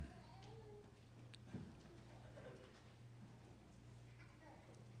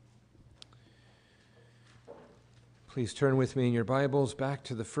Please turn with me in your Bibles back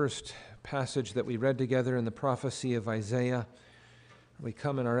to the first passage that we read together in the prophecy of Isaiah. We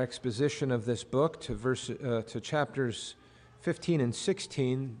come in our exposition of this book to chapters 15 and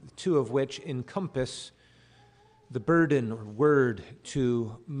 16, two of which encompass the burden or word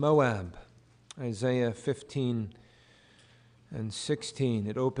to Moab. Isaiah 15 and 16.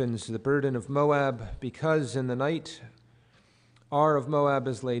 It opens the burden of Moab, because in the night Ar of Moab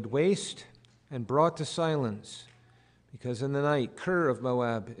is laid waste and brought to silence. Because in the night Kir of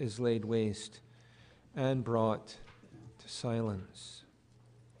Moab is laid waste and brought to silence.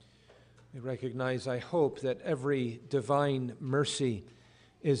 We recognize, I hope, that every divine mercy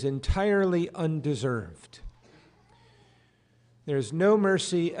is entirely undeserved. There is no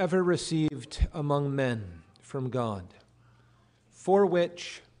mercy ever received among men from God, for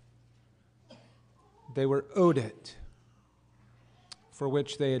which they were owed it, for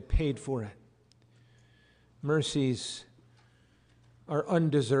which they had paid for it. Mercies are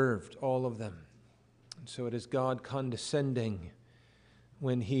undeserved, all of them. And so it is God condescending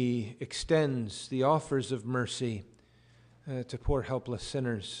when he extends the offers of mercy to poor helpless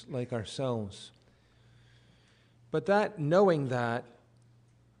sinners like ourselves. But that, knowing that,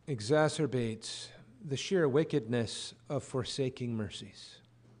 exacerbates the sheer wickedness of forsaking mercies.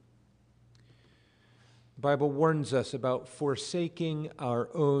 The Bible warns us about forsaking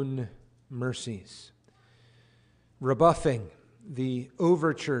our own mercies, rebuffing the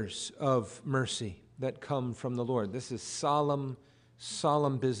overtures of mercy that come from the Lord. This is solemn,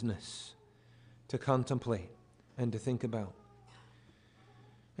 solemn business to contemplate and to think about.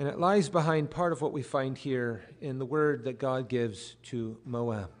 And it lies behind part of what we find here in the word that God gives to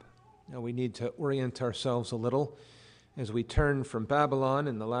Moab. Now we need to orient ourselves a little as we turn from Babylon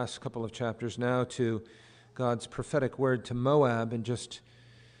in the last couple of chapters now to God's prophetic word to Moab, and just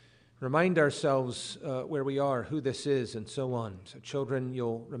remind ourselves where we are, who this is, and so on. So children,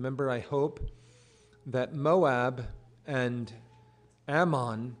 you'll remember, I hope, that Moab and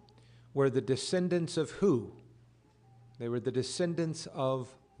Ammon were the descendants of who? They were the descendants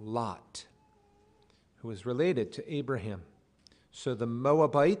of Lot, who was related to Abraham. So the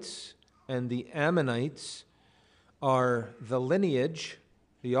Moabites and the Ammonites are the lineage,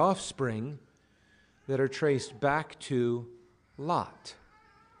 the offspring, that are traced back to Lot,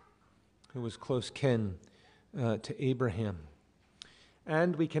 who was close kin to Abraham.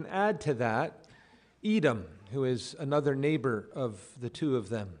 And we can add to that Edom, who is another neighbor of the two of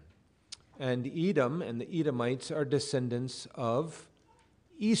them. And Edom and the Edomites are descendants of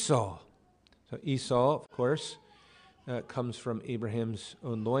Esau. So Esau, of course, comes from Abraham's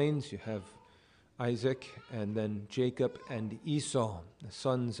own loins. You have Isaac and then Jacob and Esau, the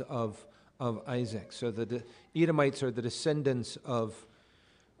sons of Isaac. So the Edomites are the descendants of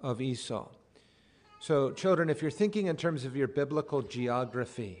Esau. So children, if you're thinking in terms of your biblical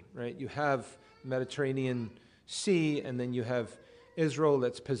geography, right, you have Mediterranean Sea, and then you have Israel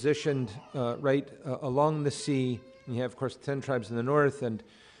that's positioned right along the sea. And you have, of course, the 10 tribes in the north and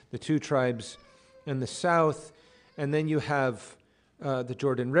the 2 tribes in the south. And then you have the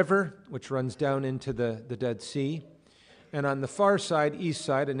Jordan River, which runs down into the Dead Sea. And on the far side, east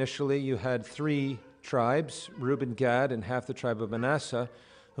side, initially you had 3 tribes, Reuben, Gad, and half the tribe of Manasseh,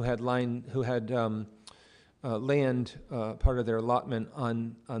 who had land, part of their allotment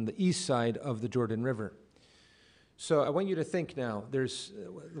on the east side of the Jordan River. So I want you to think now, there's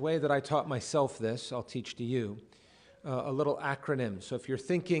the way that I taught myself this, I'll teach to you, a little acronym. So if you're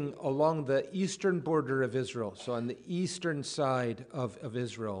thinking along the eastern border of Israel, so on the eastern side of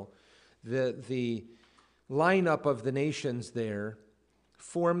Israel, the lineup of the nations there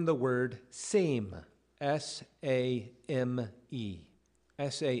form the word Same, S-A-M-E.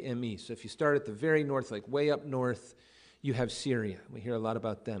 S-A-M-E. So if you start at the very north, like way up north, you have Syria. We hear a lot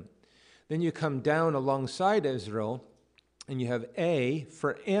about them. Then you come down alongside Israel, and you have A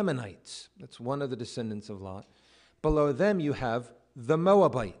for Ammonites. That's one of the descendants of Lot. Below them you have the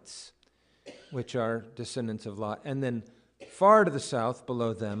Moabites, which are descendants of Lot. And then far to the south,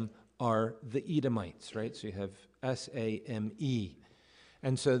 below them, are the Edomites, right? So you have S-A-M-E.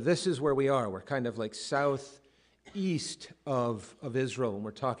 And so this is where we are. We're kind of like southeast of Israel, and we're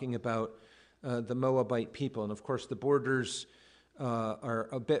talking about the Moabite people. And of course, the borders are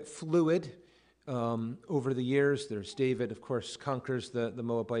a bit fluid over the years. There's David, of course, conquers the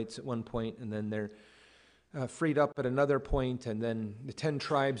Moabites at one point, and then they're freed up at another point, and then the 10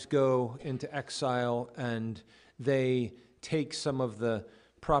 tribes go into exile, and they take some of the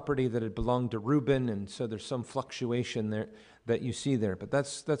property that had belonged to Reuben, and so there's some fluctuation there that you see there. But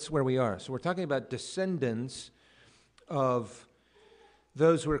that's where we are. So we're talking about descendants of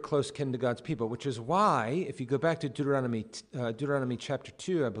those who are close kin to God's people, which is why, if you go back to Deuteronomy chapter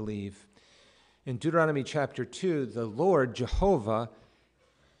 2, I believe, in Deuteronomy chapter 2, the Lord, Jehovah,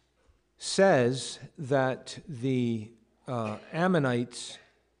 says that the Ammonites,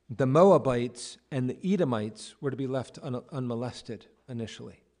 the Moabites, and the Edomites were to be left unmolested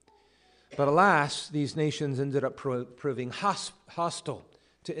initially. But alas, these nations ended up proving hostile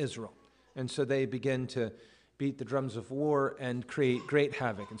to Israel. And so they begin to beat the drums of war and create great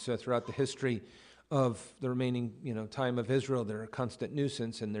havoc. And so throughout the history of the remaining time of Israel, they're a constant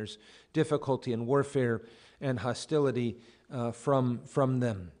nuisance, and there's difficulty and warfare and hostility from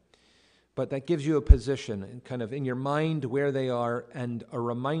them. But that gives you a position and kind of in your mind where they are and a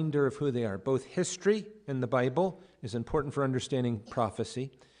reminder of who they are. Both history in the Bible is important for understanding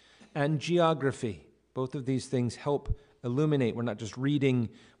prophecy, and geography. Both of these things help illuminate. We're not just reading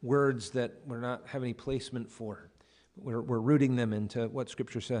words that we're not have any placement for. We're rooting them into what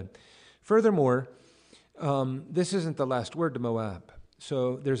Scripture said. Furthermore, this isn't the last word to Moab.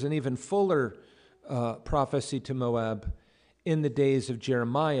 So there's an even fuller prophecy to Moab in the days of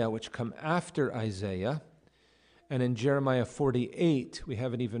Jeremiah, which come after Isaiah. And in Jeremiah 48, we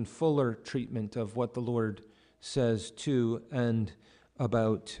have an even fuller treatment of what the Lord says to and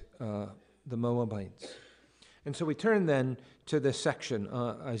about the Moabites. And so we turn then to this section,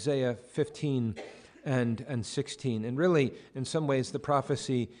 Isaiah 15 and 16. And really, in some ways, the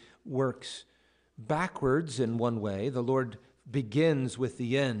prophecy works backwards in one way. The Lord begins with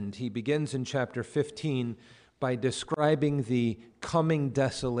the end. He begins in chapter 15 by describing the coming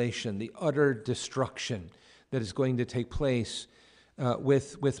desolation, the utter destruction that is going to take place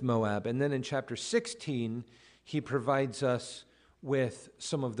with Moab. And then in chapter 16, he provides us with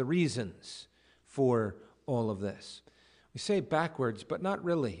some of the reasons for all of this. We say backwards, but not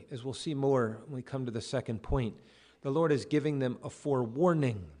really, as we'll see more when we come to the second point. The Lord is giving them a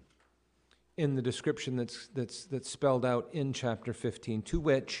forewarning in the description that's spelled out in chapter 15, to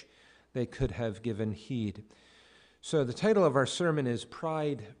which they could have given heed. So the title of our sermon is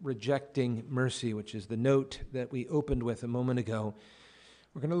Pride Rejecting Mercy, which is the note that we opened with a moment ago.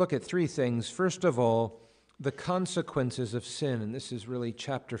 We're going to look at three things. First of all, the consequences of sin, and this is really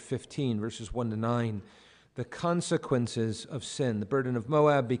chapter 15, verses 1 to 9. The consequences of sin. The burden of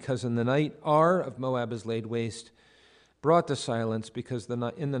Moab, because in the night Ar of Moab is laid waste, brought to silence, because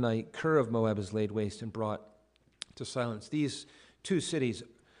in the night Kir of Moab is laid waste and brought to silence. These two cities,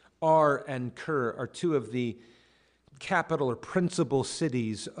 Ar and Kir, are two of the capital or principal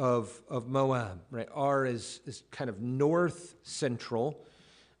cities of Moab. Right? Ar is kind of north central,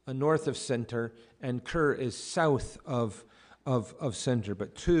 north of center, and Kir is south of center.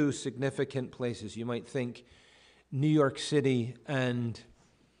 But two significant places. You might think New York City and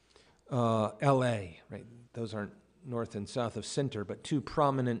L.A. Right? Those aren't north and south of center, but two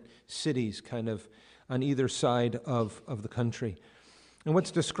prominent cities, kind of on either side of the country. And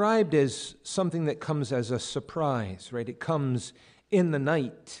what's described is something that comes as a surprise, right? It comes in the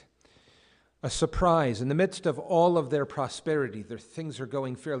night, a surprise. In the midst of all of their prosperity, their things are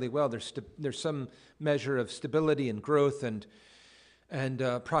going fairly well. There's some measure of stability and growth and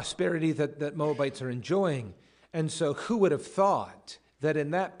prosperity that Moabites are enjoying. And so who would have thought that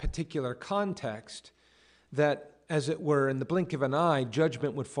in that particular context, that, as it were, in the blink of an eye,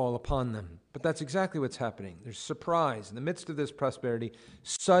 judgment would fall upon them? But that's exactly what's happening. There's surprise. In the midst of this prosperity,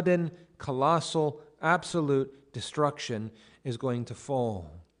 sudden, colossal, absolute destruction is going to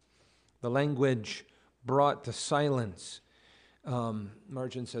fall. The language brought to silence,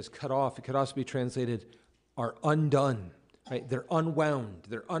 margin says cut off. It could also be translated are undone. Right? They're unwound.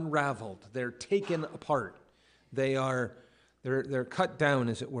 They're unraveled. They're taken apart. They're cut down,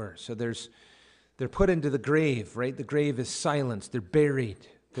 as it were. So they're put into the grave. Right? The grave is silenced. They're buried.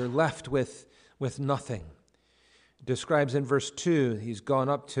 They're left with nothing. It describes in verse 2, he's gone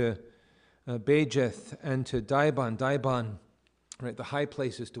up to Bajeth and to Dibon, right, the high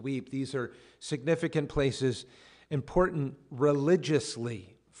places to weep. These are significant places, important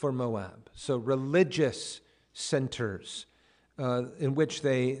religiously for Moab. So religious centers in which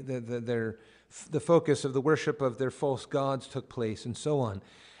the focus of the worship of their false gods took place and so on.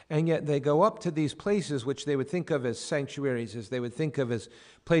 And yet they go up to these places which they would think of as sanctuaries, as they would think of as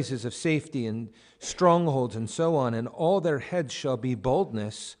places of safety and strongholds and so on, and all their heads shall be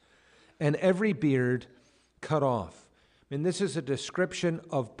baldness, and every beard cut off. I mean, this is a description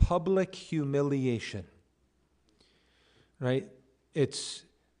of public humiliation, right? It's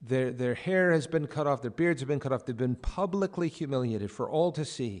their hair has been cut off, their beards have been cut off, they've been publicly humiliated for all to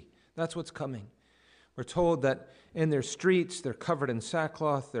see. That's what's coming. We're told that in their streets, they're covered in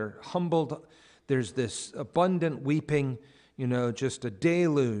sackcloth, they're humbled. There's this abundant weeping. just a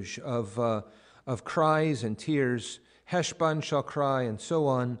deluge of cries and tears. Heshbon shall cry, and so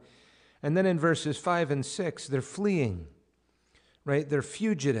on. And then in verses 5 and 6, they're fleeing, right? They're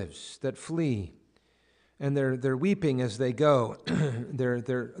fugitives that flee, and they're weeping as they go.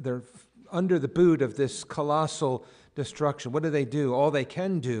 they're under the boot of this colossal destruction. What do? All they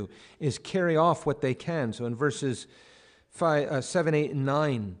can do is carry off what they can. So in verses 7, 8, and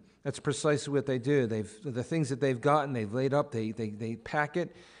 9, that's precisely what they do. The things that they've gotten, they've laid up, they pack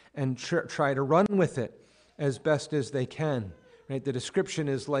it and try to run with it as best as they can. Right? The description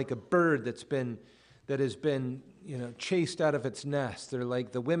is like a bird that has been chased out of its nest.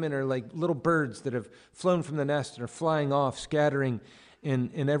 The women are like little birds that have flown from the nest and are flying off, scattering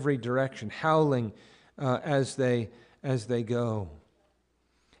in every direction, howling as they go.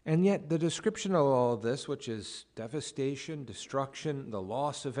 And yet the description of all of this, which is devastation, destruction, the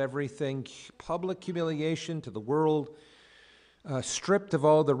loss of everything, public humiliation to the world, stripped of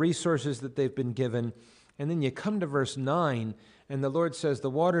all the resources that they've been given. And then you come to verse 9, and the Lord says,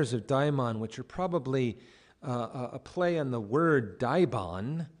 the waters of Dimon, which are probably a play on the word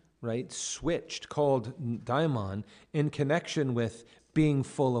Dibon, right, switched, called Dimon, in connection with being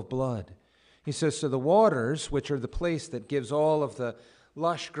full of blood. He says, so the waters, which are the place that gives all of the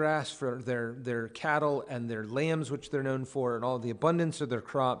lush grass for their cattle and their lambs, which they're known for, and all the abundance of their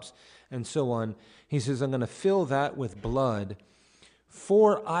crops, and so on. He says, I'm going to fill that with blood,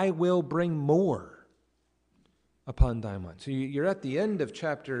 for I will bring more upon Dimon. So you're at the end of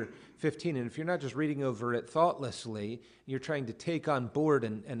chapter 15, and if you're not just reading over it thoughtlessly, you're trying to take on board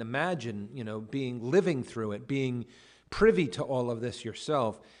and imagine, living through it, being privy to all of this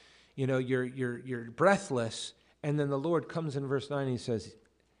yourself. You're breathless. And then the Lord comes in verse 9 and he says,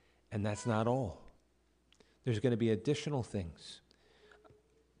 and that's not all. There's going to be additional things.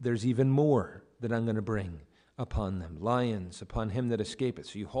 There's even more that I'm going to bring upon them. Lions upon him that escapeth.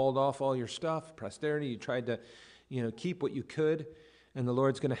 So you hauled off all your stuff, posterity. You tried to, keep what you could. And the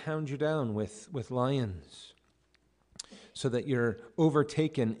Lord's going to hound you down with lions so that you're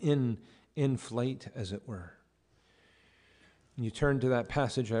overtaken in flight, as it were. You turn to that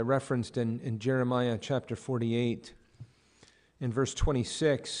passage I referenced in Jeremiah chapter 48. In verse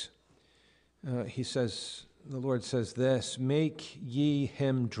 26, the Lord says this, make ye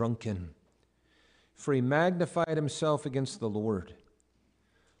him drunken, for he magnified himself against the Lord.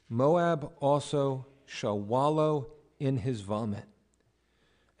 Moab also shall wallow in his vomit,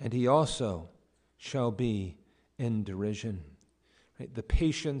 and he also shall be in derision. Right? The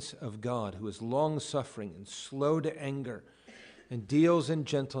patience of God, who is long-suffering and slow to anger, and deals in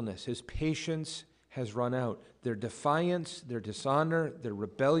gentleness. His patience has run out. Their defiance, their dishonor, their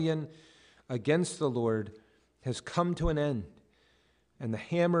rebellion against the Lord has come to an end. And the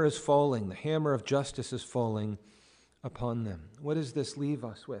hammer is falling. The hammer of justice is falling upon them. What does this leave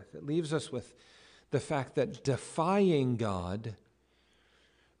us with? It leaves us with the fact that defying God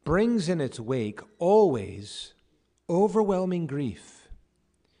brings in its wake always overwhelming grief.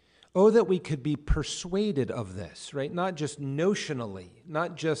 Oh, that we could be persuaded of this, right? Not just notionally,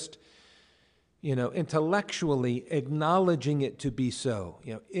 not just, intellectually acknowledging it to be so.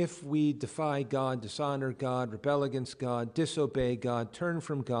 If we defy God, dishonor God, rebel against God, disobey God, turn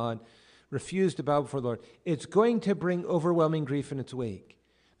from God, refuse to bow before the Lord, it's going to bring overwhelming grief in its wake.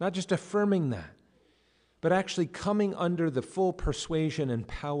 Not just affirming that, but actually coming under the full persuasion and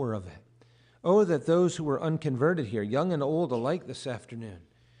power of it. Oh, that those who were unconverted here, young and old alike this afternoon,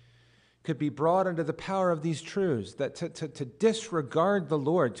 could be brought under the power of these truths, that to disregard the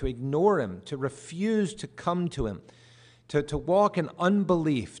Lord, to ignore him, to refuse to come to him, to walk in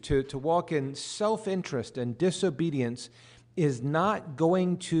unbelief, to walk in self-interest and disobedience is not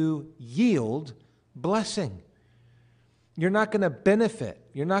going to yield blessing. You're not going to benefit.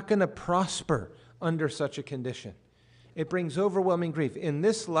 You're not going to prosper under such a condition. It brings overwhelming grief in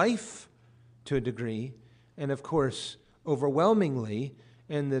this life to a degree, and of course, overwhelmingly,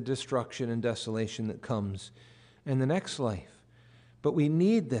 and the destruction and desolation that comes in the next life. But we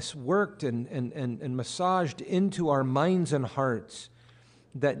need this worked and massaged into our minds and hearts,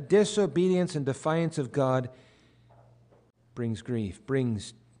 that disobedience and defiance of God brings grief,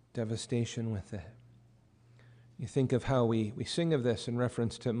 brings devastation with it. You think of how we sing of this in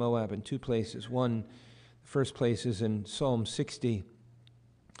reference to Moab in two places. One, the first place is in Psalm 60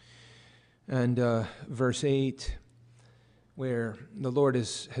 and verse 8, where the Lord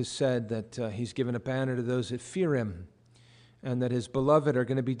has said that he's given a banner to those that fear him, and that his beloved are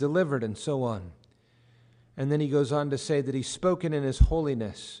going to be delivered, and so on. And then he goes on to say that he's spoken in his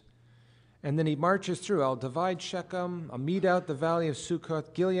holiness, And then he marches through. I'll divide Shechem. I'll mete out the valley of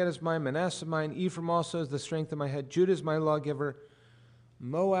Sukkoth. Gilead is mine, Manasseh mine. Ephraim also is the strength of my head. Judah is my lawgiver.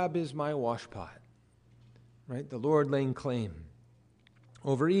 Moab is my washpot. Right? The Lord laying claim.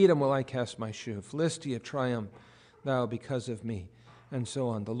 Over Edom will I cast my shoe. Philistia, triumph thou because of me. And so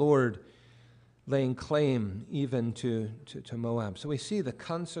on. The Lord laying claim even to Moab. So we see the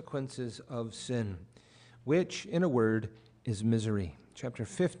consequences of sin, which, in a word, is misery. Chapter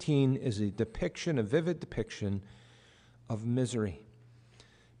 15 is a vivid depiction of misery.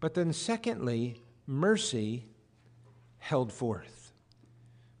 But then secondly, mercy held forth.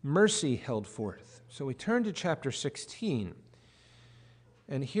 Mercy held forth. So we turn to chapter 16.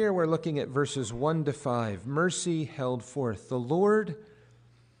 And here we're looking at verses 1 to 5. Mercy held forth. The Lord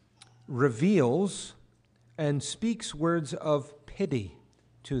reveals and speaks words of pity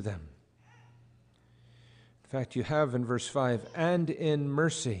to them. In fact, you have in verse 5, and in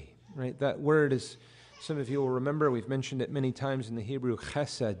mercy, right? That word is, some of you will remember, we've mentioned it many times in the Hebrew,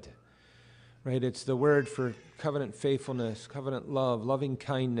 chesed, right? It's the word for covenant faithfulness, covenant love, loving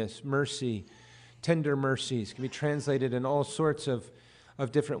kindness, mercy, tender mercies. It can be translated in all sorts of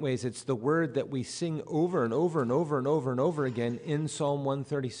different ways. It's the word that we sing over and over and over and over and over again in Psalm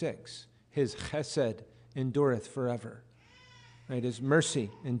 136. His chesed endureth forever. Right? His mercy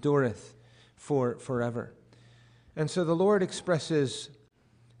endureth forever. And so the Lord expresses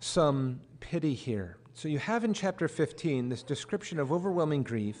some pity here. So you have in chapter 15 this description of overwhelming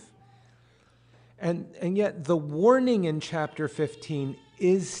grief, and yet the warning in chapter 15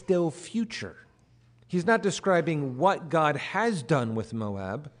 is still future. He's not describing what God has done with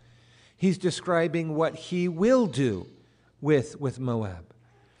Moab. He's describing what he will do with Moab.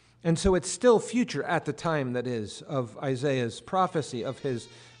 And so it's still future at the time, that is, of Isaiah's prophecy, of his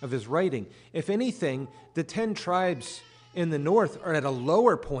writing. If anything, the 10 tribes in the north are at a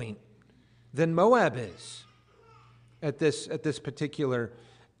lower point than Moab is at this particular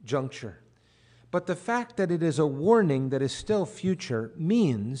juncture. But the fact that it is a warning that is still future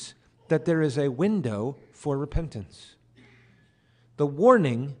means that there is a window for repentance. The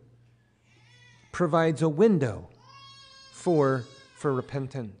warning provides a window for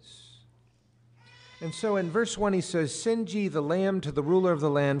repentance. And so in verse 1 he says, send ye the lamb to the ruler of the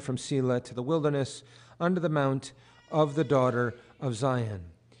land from Selah to the wilderness unto the mount of the daughter of Zion.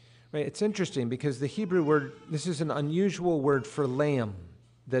 Right? It's interesting because the Hebrew word, this is an unusual word for lamb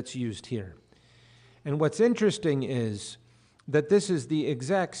that's used here. And what's interesting is that this is the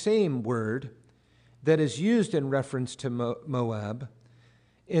exact same word that is used in reference to Moab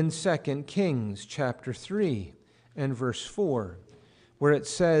in 2 Kings chapter 3 and verse 4, where it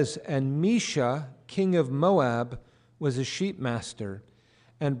says, and Mesha, king of Moab, was a sheep master,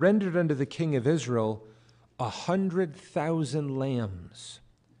 and rendered unto the king of Israel 100,000 lambs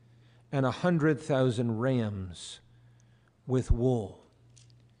and 100,000 rams with wool.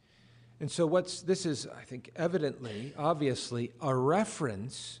 And so this is, I think, evidently, obviously, a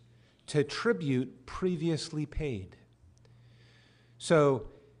reference to tribute previously paid. So,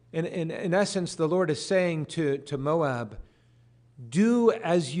 in essence, the Lord is saying to Moab, do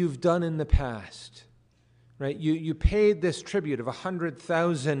as you've done in the past. Right? You paid this tribute of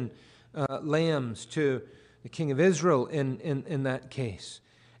 100,000 lambs to the king of Israel in that case.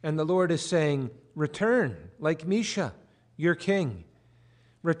 And the Lord is saying, return, like Mesha, your king.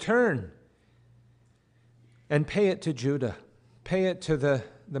 Return and pay it to Judah. Pay it to the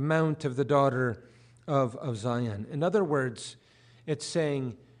mount of the daughter of Zion. In other words, it's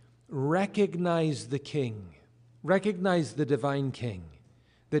saying, recognize the king. Recognize the divine king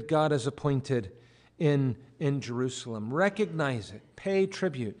that God has appointed in Jerusalem. Recognize it. Pay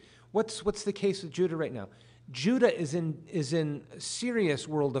tribute. What's the case with Judah right now? Judah is in a serious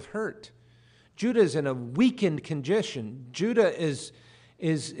world of hurt. Judah is in a weakened condition. Judah is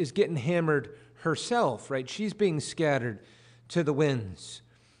getting hammered herself, right? She's being scattered to the winds.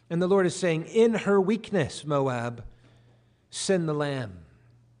 And the Lord is saying, in her weakness, Moab, send the lamb.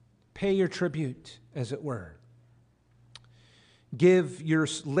 Pay your tribute, as it were.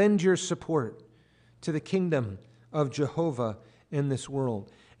 Lend your support to the kingdom of Jehovah in this world.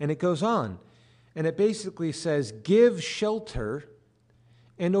 And it goes on, and it basically says, give shelter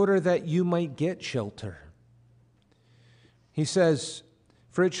in order that you might get shelter. He says,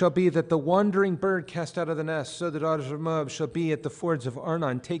 for it shall be that the wandering bird cast out of the nest, so the daughters of Moab shall be at the fords of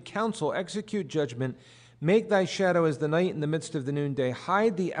Arnon. Take counsel, execute judgment, make thy shadow as the night in the midst of the noonday.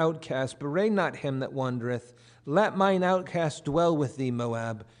 Hide the outcast, bewray not him that wandereth. Let mine outcast dwell with thee,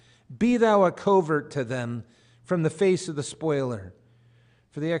 Moab. Be thou a covert to them from the face of the spoiler.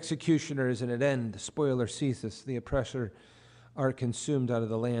 For the executioner is at an end, the spoiler ceaseth, the oppressor are consumed out of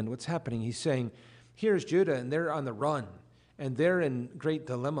the land. What's happening? He's saying, here's Judah, and they're on the run, and they're in great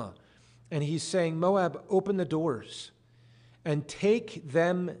dilemma. And he's saying, Moab, open the doors and take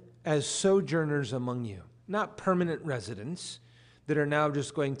them as sojourners among you, not permanent residents that are now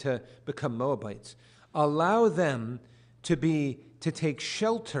just going to become Moabites. Allow them to take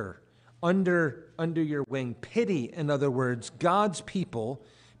shelter under your wing. Pity, in other words, God's people,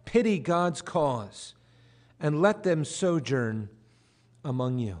 pity God's cause, and let them sojourn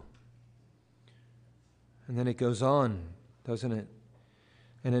among you. And then it goes on, doesn't it?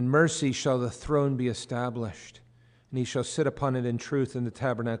 And in mercy shall the throne be established, and he shall sit upon it in truth in the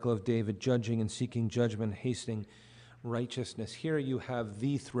tabernacle of David, judging and seeking judgment, hastening righteousness. Here you have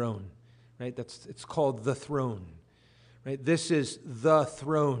the throne, right? It's called the throne, right? This is the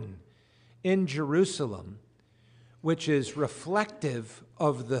throne in Jerusalem, which is reflective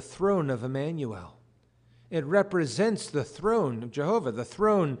of the throne of Emmanuel. It represents the throne of Jehovah, the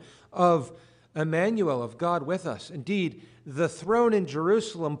throne of Emmanuel, of God with us. Indeed, the throne in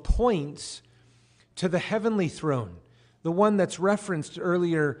Jerusalem points to the heavenly throne, the one that's referenced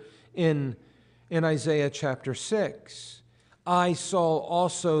earlier in Isaiah chapter 6. I saw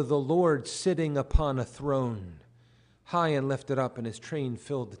also the Lord sitting upon a throne, high and lifted up, and his train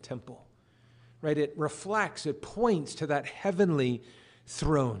filled the temple. Right? It reflects, it points to that heavenly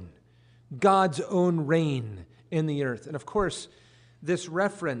throne, God's own reign in the earth. And of course, this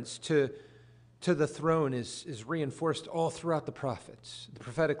reference to the throne is reinforced all throughout the prophets, the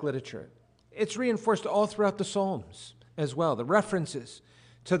prophetic literature. It's reinforced all throughout the Psalms as well, the references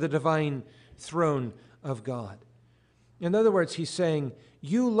to the divine throne of God. In other words, he's saying,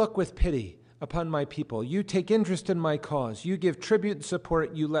 you look with pity upon my people. You take interest in my cause. You give tribute and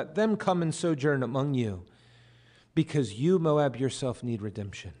support. You let them come and sojourn among you, because you, Moab, yourself need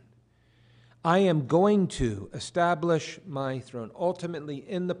redemption. I am going to establish my throne, ultimately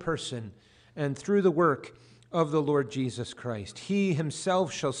in the person and through the work of the Lord Jesus Christ. He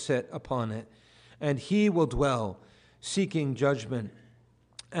himself shall sit upon it, and he will dwell, seeking judgment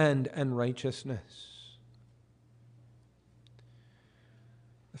and righteousness.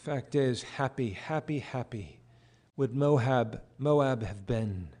 The fact is, happy, happy, happy would Moab have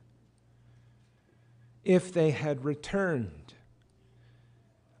been if they had returned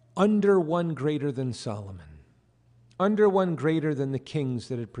under one greater than Solomon, under one greater than the kings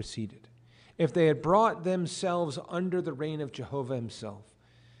that had preceded. If they had brought themselves under the reign of Jehovah himself,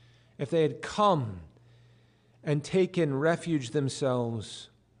 if they had come and taken refuge themselves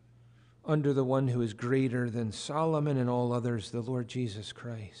under the one who is greater than Solomon and all others, the Lord Jesus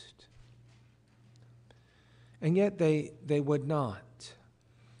Christ. And yet they would not.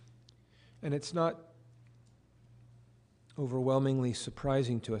 And it's not overwhelmingly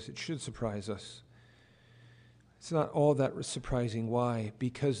surprising to us. It should surprise us. It's not all that surprising. Why?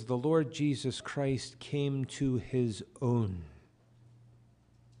 Because the Lord Jesus Christ came to his own,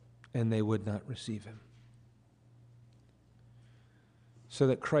 and they would not receive him. So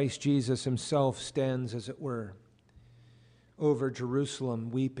that Christ Jesus himself stands, as it were, over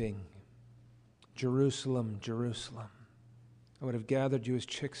Jerusalem, weeping, Jerusalem, Jerusalem, I would have gathered you as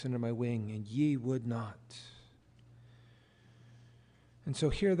chicks under my wing, and ye would not. And so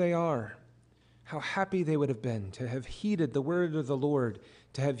here they are. How happy they would have been to have heeded the word of the Lord,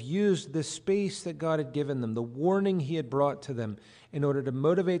 to have used the space that God had given them, the warning he had brought to them, in order to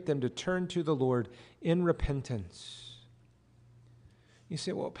motivate them to turn to the Lord in repentance. You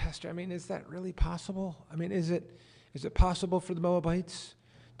say, well, Pastor, is that really possible? Is it possible for the Moabites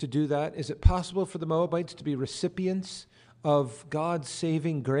to do that? Is it possible for the Moabites to be recipients of God's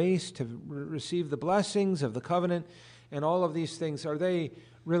saving grace, to receive the blessings of the covenant and all of these things? Are they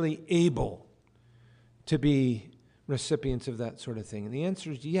really able to be recipients of that sort of thing? And the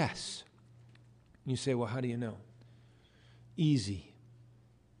answer is yes. You say, well, how do you know? Easy.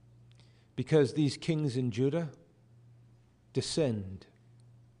 Because these kings in Judah descend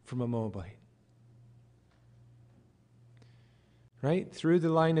from a Moabite. Right? Through the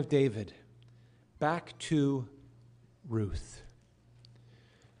line of David, back to Ruth.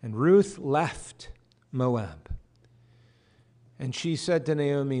 And Ruth left Moab. And she said to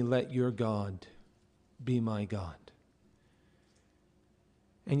Naomi, let your God be my God.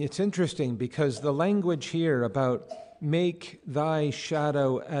 And it's interesting because the language here about make thy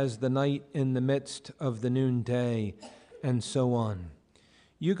shadow as the night in the midst of the noonday, and so on.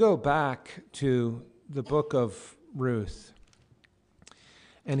 You go back to the book of Ruth,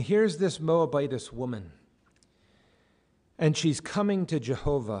 and here's this Moabitess woman, and she's coming to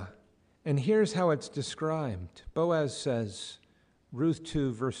Jehovah, and here's how it's described. Boaz says, Ruth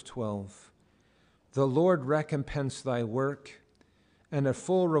 2, verse 12, the Lord recompense thy work and a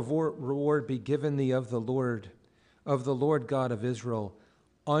full reward be given thee of the Lord God of Israel,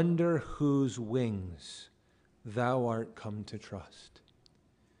 under whose wings thou art come to trust.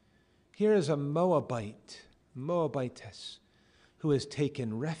 Here is a Moabitess, who has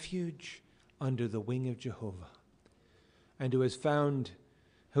taken refuge under the wing of Jehovah, and who has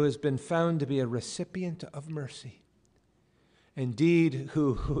been found to be a recipient of mercy. Indeed,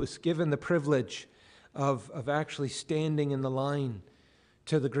 who was given the privilege of actually standing in the line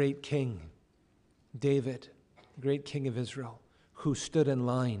to the great king, David, the great king of Israel, who stood in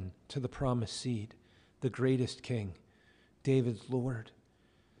line to the promised seed, the greatest king, David's Lord,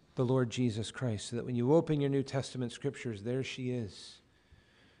 the Lord Jesus Christ. So that when you open your New Testament scriptures, there she is,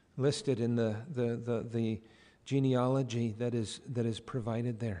 listed in the genealogy that is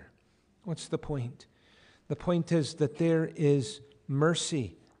provided there. What's the point? The point is that there is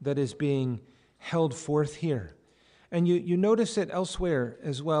mercy that is being held forth here. And you notice it elsewhere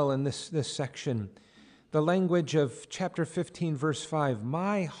as well in this section. The language of chapter 15, verse 5,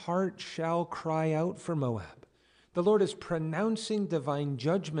 my heart shall cry out for Moab. The Lord is pronouncing divine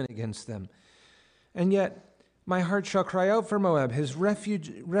judgment against them. And yet, my heart shall cry out for Moab. His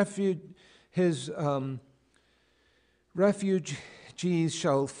refugees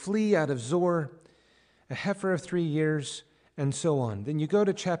shall flee out of Zor, a heifer of 3 years, and so on. Then you go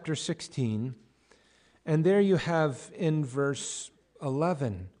to chapter 16, and there you have in verse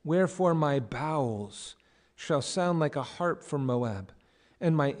 11, wherefore my bowels shall sound like a harp for Moab,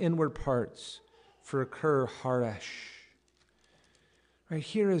 and my inward parts for Kir Haresh. Right,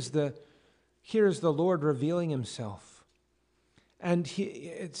 here is the Lord revealing himself. And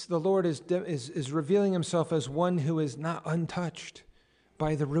the Lord is revealing himself as one who is not untouched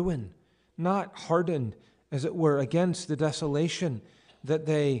by the ruin, not hardened, as it were, against the desolation that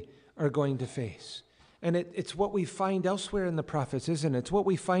they are going to face. And it's what we find elsewhere in the prophets, isn't it? It's what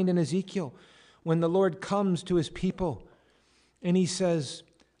we find in Ezekiel when the Lord comes to his people and he says,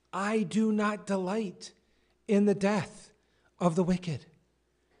 I do not delight in the death of the wicked.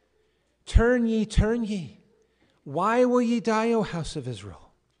 Turn ye, turn ye. Why will ye die, O house of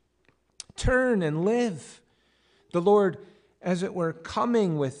Israel? Turn and live. The Lord, as it were,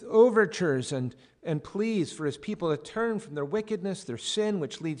 coming with overtures and pleas for his people to turn from their wickedness, their sin,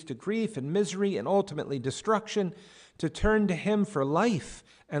 which leads to grief and misery and ultimately destruction, to turn to him for life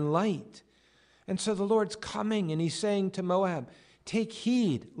and light. And so the Lord's coming and he's saying to Moab, take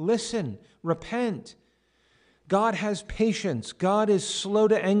heed, listen, repent. God has patience. God is slow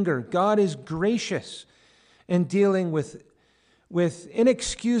to anger. God is gracious in dealing with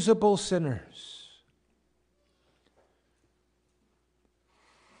inexcusable sinners.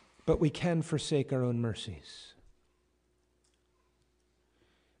 But we can forsake our own mercies.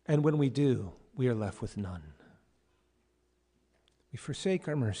 And when we do, we are left with none. We forsake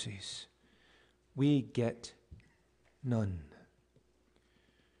our mercies. We get none.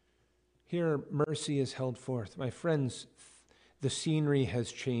 Here, mercy is held forth. My friends, the scenery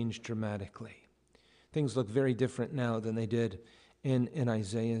has changed dramatically. Things look very different now than they did in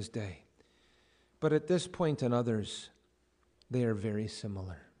Isaiah's day. But at this point and others, they are very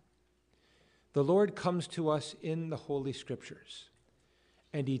similar. The Lord comes to us in the Holy Scriptures,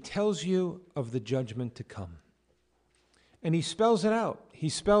 and he tells you of the judgment to come. And he spells it out. He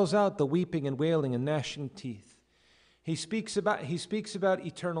spells out the weeping and wailing and gnashing teeth. He speaks about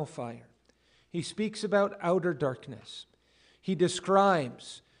eternal fire. He speaks about outer darkness. He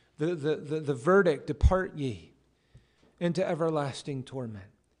describes the verdict, depart ye into everlasting torment.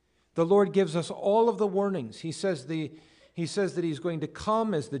 The Lord gives us all of the warnings. He says that he's going to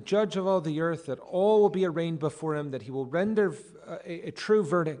come as the judge of all the earth, that all will be arraigned before him, that he will render a true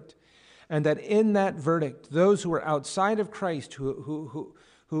verdict, and that in that verdict, those who are outside of Christ, who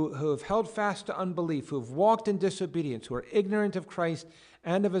have held fast to unbelief, who have walked in disobedience, who are ignorant of Christ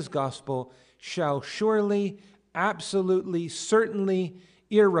and of his gospel, shall surely, absolutely, certainly,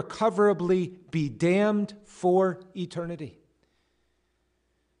 irrecoverably be damned for eternity.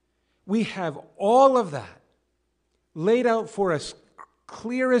 We have all of that laid out for us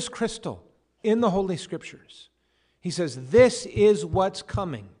clear as crystal in the Holy Scriptures. He says, this is what's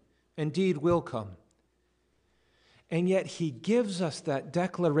coming, indeed will come. And yet he gives us that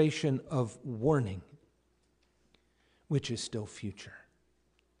declaration of warning, which is still future.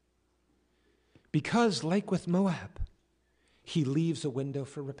 Because, like with Moab, he leaves a window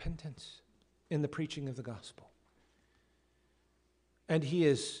for repentance in the preaching of the gospel. And he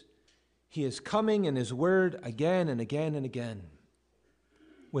is coming in his word again and again and again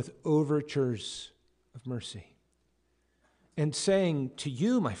with overtures of mercy. And saying to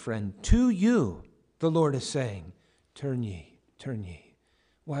you, my friend, to you, the Lord is saying, turn ye, turn ye?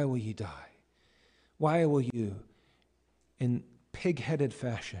 Why will ye die? Why will you, in pig-headed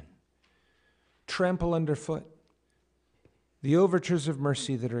fashion, trample underfoot the overtures of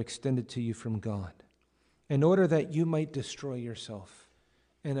mercy that are extended to you from God, in order that you might destroy yourself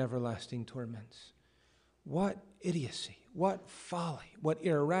in everlasting torments? What idiocy, what folly, what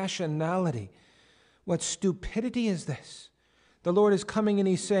irrationality, what stupidity is this? The Lord is coming and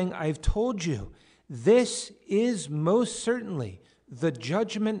he's saying, I've told you, this is most certainly the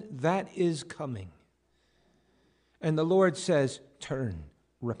judgment that is coming. And the Lord says, turn,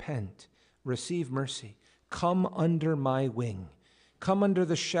 repent, receive mercy, come under my wing, come under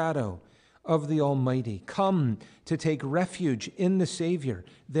the shadow of the Almighty, come to take refuge in the Savior.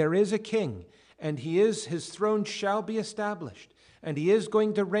 There is a king, and his throne shall be established, and he is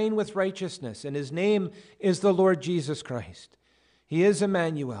going to reign with righteousness, and his name is the Lord Jesus Christ. He is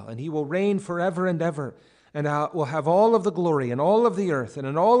Emmanuel, and he will reign forever and ever, and will have all of the glory and all of the earth and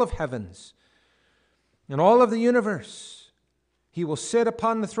in all of heavens and all of the universe. He will sit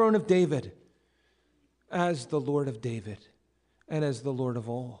upon the throne of David as the Lord of David and as the Lord of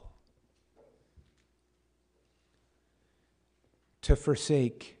all. To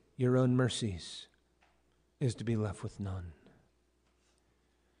forsake your own mercies is to be left with none.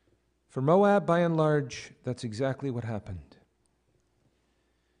 For Moab, by and large, that's exactly what happened.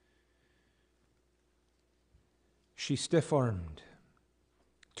 She stiff-armed,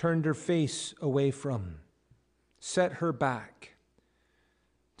 turned her face away from, set her back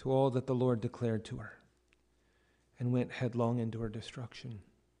to all that the Lord declared to her, and went headlong into her destruction.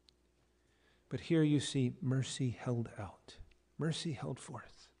 But here you see mercy held out. Mercy held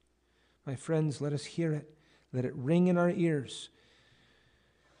forth. My friends, let us hear it. Let it ring in our ears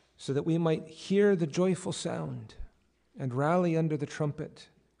so that we might hear the joyful sound and rally under the trumpet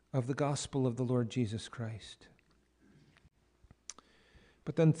of the gospel of the Lord Jesus Christ.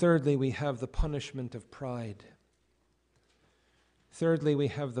 But then thirdly, we have the punishment of pride. Thirdly, we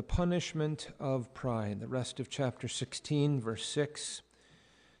have the punishment of pride. The rest of chapter 16, verse 6,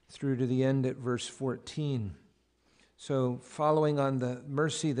 through to the end at verse 14. So following on the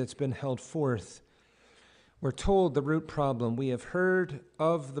mercy that's been held forth, we're told the root problem. We have heard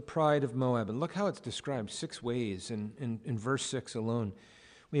of the pride of Moab. And look how it's described 6 ways in verse 6 alone.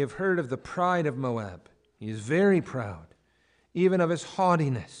 We have heard of the pride of Moab. He is very proud, even of his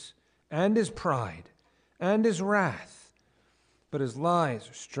haughtiness and his pride and his wrath. But his lies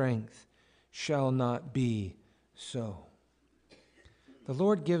or strength shall not be so. The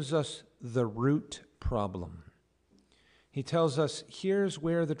Lord gives us the root problem. He tells us, here's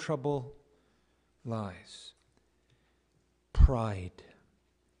where the trouble lies. Pride,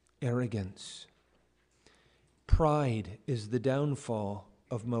 arrogance. Pride is the downfall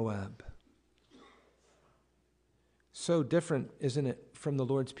of Moab. So different, isn't it, from the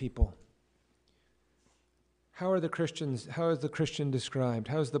Lord's people? How is the Christian described?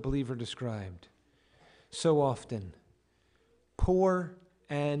 How is the believer described? So often, poor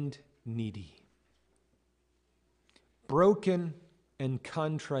and needy. Broken and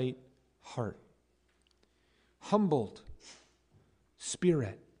contrite heart. Humbled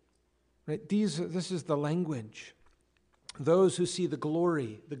spirit. Right? This is the language. Those who see the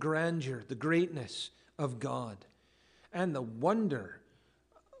glory, the grandeur, the greatness of God and the wonder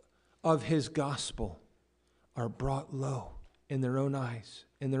of his gospel are brought low in their own eyes,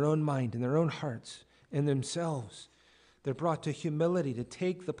 in their own mind, in their own hearts, in themselves. They're brought to humility to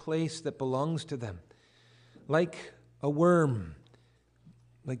take the place that belongs to them. Like a worm,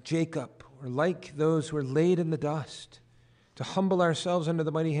 like Jacob, or like those who are laid in the dust, to humble ourselves under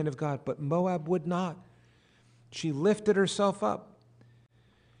the mighty hand of God. But Moab would not. She lifted herself up.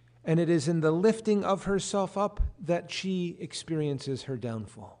 And it is in the lifting of herself up that she experiences her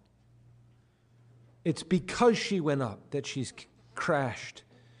downfall. It's because she went up that she's crashed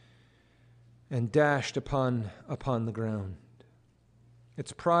and dashed upon the ground.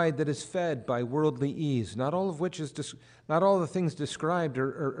 It's pride that is fed by worldly ease, not all the things described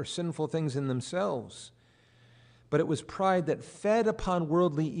are sinful things in themselves, but it was pride that fed upon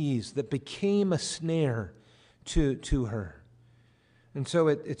worldly ease that became a snare to her. And so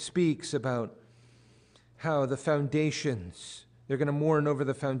it speaks about how the foundations, they're going to mourn over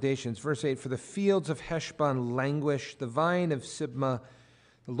the foundations. Verse 8, for the fields of Heshbon languish, the vine of Sibmah,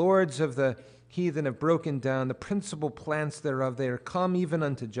 the lords of the heathen have broken down, the principal plants thereof, they are come even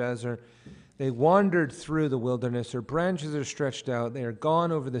unto Jazer. They wandered through the wilderness, their branches are stretched out, they are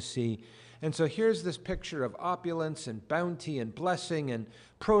gone over the sea. And so here's this picture of opulence and bounty and blessing and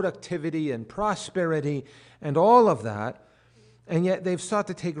productivity and prosperity and all of that. And yet they've sought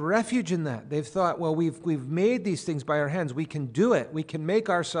to take refuge in that. They've thought, well, we've made these things by our hands. We can do it. We can make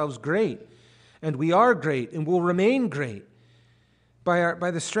ourselves great. And we are great and will remain great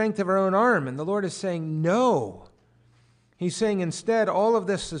by the strength of our own arm. And the Lord is saying, no. He's saying instead, all of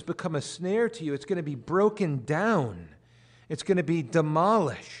this has become a snare to you. It's going to be broken down. It's going to be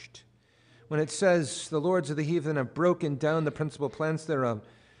demolished. When it says the lords of the heathen have broken down the principal plants thereof,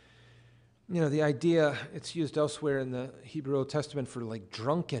 the idea, it's used elsewhere in the Hebrew Old Testament for like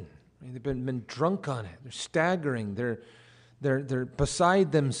drunken. They've been drunk on it. They're staggering. They're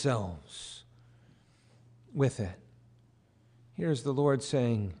beside themselves with it. Here's the Lord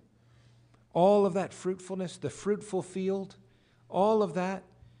saying, all of that fruitfulness, the fruitful field, all of that,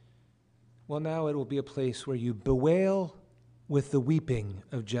 well, now it will be a place where you bewail with the weeping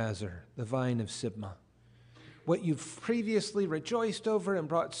of Jazer, the vine of Sibmah. What you've previously rejoiced over and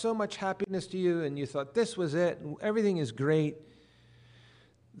brought so much happiness to you, and you thought this was it, and everything is great.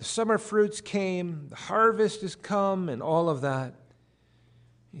 The summer fruits came, the harvest has come, and all of that.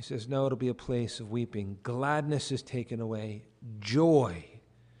 He says, no, it'll be a place of weeping. Gladness is taken away, joy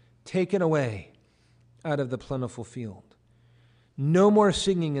taken away out of the plentiful field. No more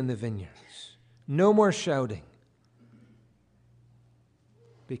singing in the vineyards, no more shouting,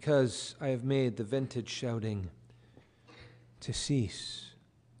 because I have made the vintage shouting to cease.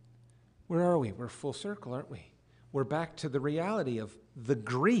 Where are we? We're full circle, aren't we? We're back to the reality of the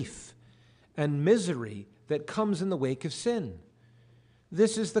grief and misery that comes in the wake of sin.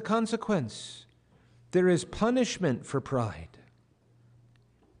 This is the consequence. There is punishment for pride.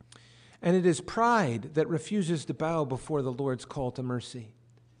 And it is pride that refuses to bow before the Lord's call to mercy.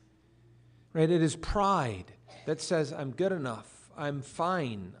 Right? It is pride that says, I'm good enough. I'm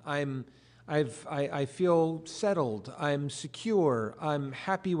fine. I feel settled. I'm secure. I'm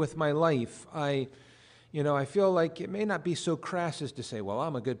happy with my life. I feel like it may not be so crass as to say, well,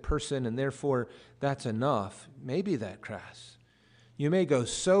 I'm a good person and therefore that's enough. Maybe that crass. You may go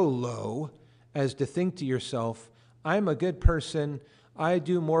so low as to think to yourself, I'm a good person. I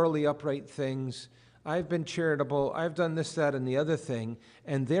do morally upright things. I've been charitable. I've done this, that, and the other thing.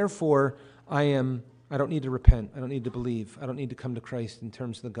 And therefore, I don't need to repent. I don't need to believe. I don't need to come to Christ in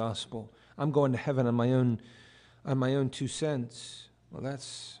terms of the gospel. I'm going to heaven on my own 2 cents. Well,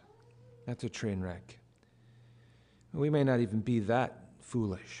 that's a train wreck. We may not even be that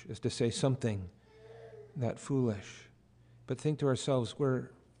foolish as to say something that foolish. But think to ourselves, we're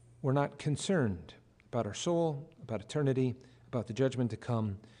not concerned about our soul, about eternity, about the judgment to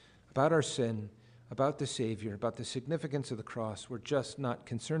come, about our sin, about the Savior, about the significance of the cross. We're just not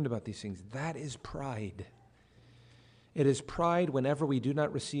concerned about these things. That is pride. It is pride whenever we do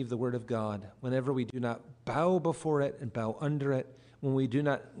not receive the word of God, whenever we do not bow before it and bow under it, when we do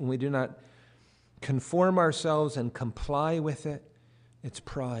not conform ourselves and comply with it. It's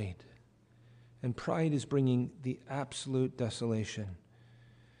pride. And pride is bringing the absolute desolation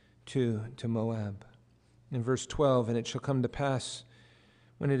to Moab. In verse 12, and it shall come to pass,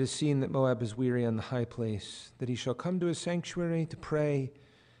 when it is seen that Moab is weary on the high place, that he shall come to his sanctuary to pray,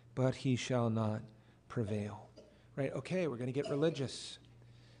 but he shall not prevail. Right? Okay, we're going to get religious.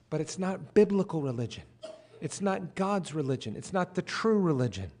 But it's not biblical religion. It's not God's religion. It's not the true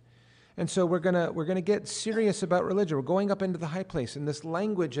religion. And so we're gonna get serious about religion. We're going up into the high place, and this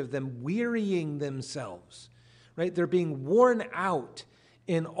language of them wearying themselves, right? They're being worn out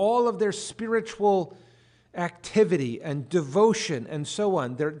in all of their spiritual activity and devotion and so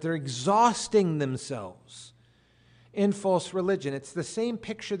on. They're exhausting themselves in false religion. It's the same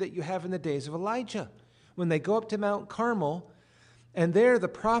picture that you have in the days of Elijah, when they go up to Mount Carmel, and there the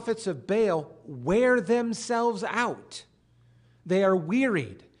prophets of Baal wear themselves out. They are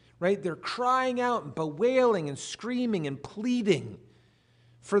wearied. Right? They're crying out and bewailing and screaming and pleading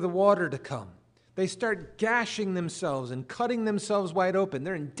for the water to come. They start gashing themselves and cutting themselves wide open.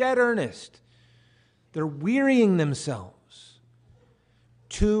 They're in dead earnest. They're wearying themselves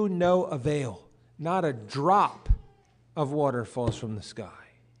to no avail. Not a drop of water falls from the sky.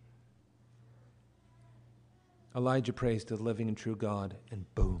 Elijah prays to the living and true God, and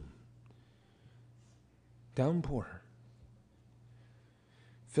boom, downpour.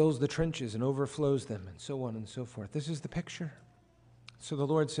 Fills the trenches and overflows them, and so on and so forth. This is the picture. So the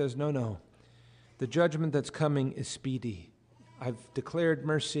Lord says, no. The judgment that's coming is speedy. I've declared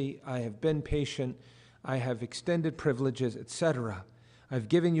mercy. I have been patient. I have extended privileges, etc. I've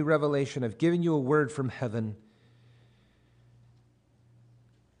given you revelation. I've given you a word from heaven.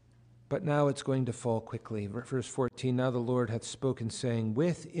 But now it's going to fall quickly. Verse 14, now the Lord hath spoken, saying,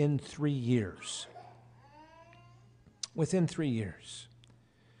 within 3 years,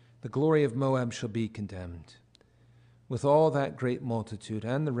 the glory of Moab shall be condemned. with all that great multitude,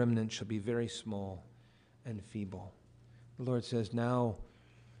 and the remnant shall be very small and feeble. The Lord says, now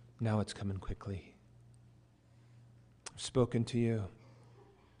it's coming quickly. I've spoken to you.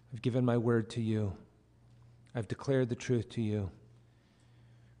 I've given my word to you. I've declared the truth to you.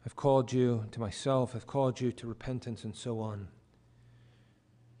 I've called you to myself. I've called you to repentance and so on.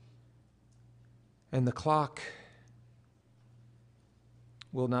 And the clock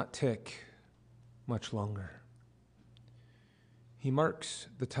will not tick much longer. He marks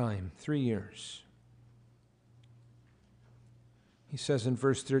the time, 3 years. He says in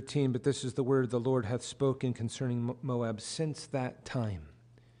verse 13, but this is the word the Lord hath spoken concerning Moab since that time.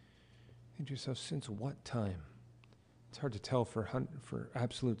 Think to yourself, since what time? It's hard to tell for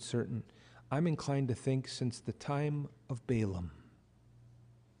absolute certain. I'm inclined to think since the time of Balaam.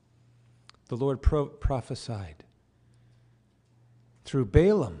 The Lord prophesied through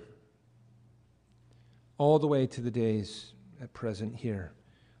Balaam all the way to the days at present here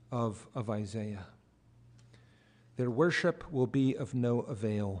of Isaiah. Their worship will be of no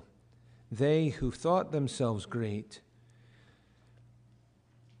avail. They who thought themselves great,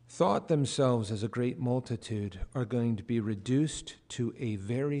 thought themselves as a great multitude, are going to be reduced to a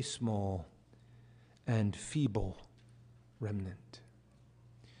very small and feeble remnant.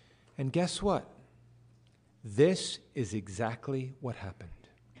 And guess what? This is exactly what happened.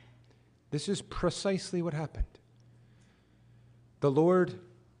 This is precisely what happened. The Lord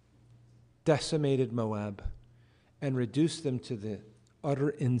decimated Moab and reduced them to the utter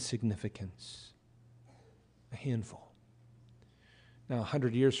insignificance, a handful. Now,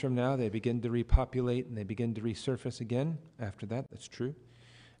 100 years from now, they begin to repopulate and they begin to resurface again. After that, that's true.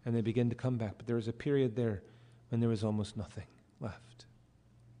 And they begin to come back. But there was a period there when there was almost nothing left.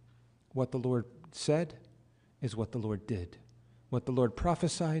 What the Lord said is what the Lord did. What the Lord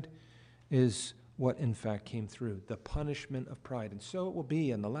prophesied is what in fact came through, the punishment of pride. And so it will be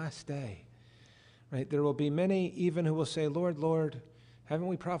in the last day. Right? There will be many even who will say, Lord, Lord, haven't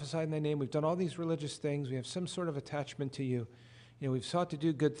we prophesied in thy name? We've done all these religious things. We have some sort of attachment to you. We've sought to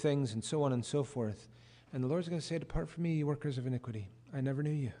do good things and so on and so forth. And the Lord's going to say, depart from me, you workers of iniquity. I never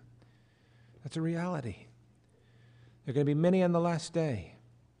knew you. That's a reality. There are going to be many on the last day,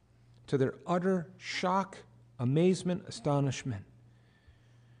 to their utter shock, amazement, astonishment,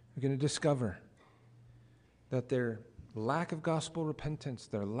 are going to discover that their lack of gospel repentance,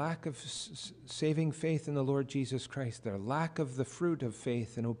 their lack of saving faith in the Lord Jesus Christ, their lack of the fruit of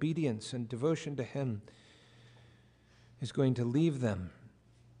faith and obedience and devotion to Him is going to leave them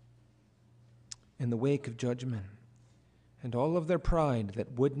in the wake of judgment. And all of their pride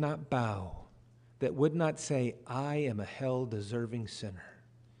that would not bow, that would not say, I am a hell-deserving sinner,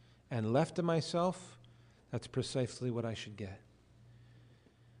 and left to myself, that's precisely what I should get.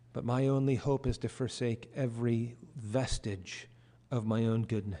 But my only hope is to forsake every vestige of my own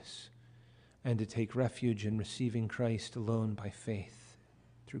goodness and to take refuge in receiving Christ alone by faith,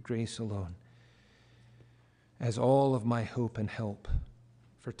 through grace alone, as all of my hope and help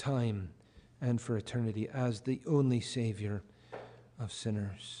for time and for eternity, as the only Savior of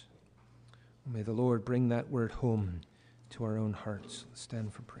sinners. May the Lord bring that word home to our own hearts. Let's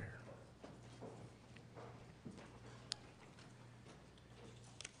stand for prayer.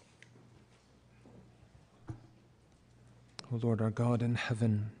 O Lord, our God in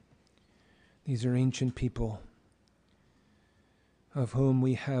heaven, these are ancient people of whom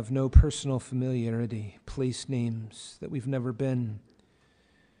we have no personal familiarity, place names that we've never been,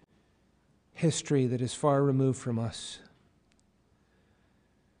 history that is far removed from us.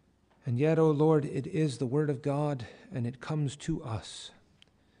 And yet, O Lord, it is the Word of God, and it comes to us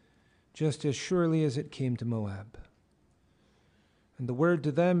just as surely as it came to Moab. And the Word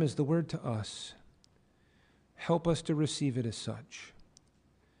to them is the Word to us. Help us to receive it as such.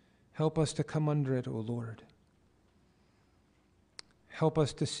 Help us to come under it, O Lord. Help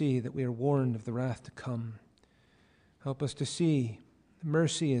us to see that we are warned of the wrath to come. Help us to see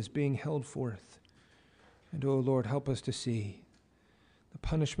mercy is being held forth. And, O Lord, help us to see the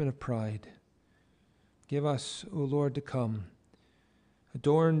punishment of pride. Give us, O Lord, to come,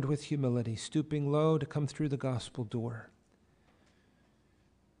 adorned with humility, stooping low to come through the gospel door,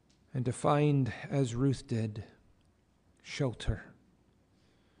 and to find, as Ruth did, shelter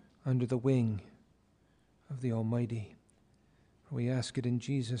under the wing of the Almighty. For we ask it in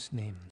Jesus' name.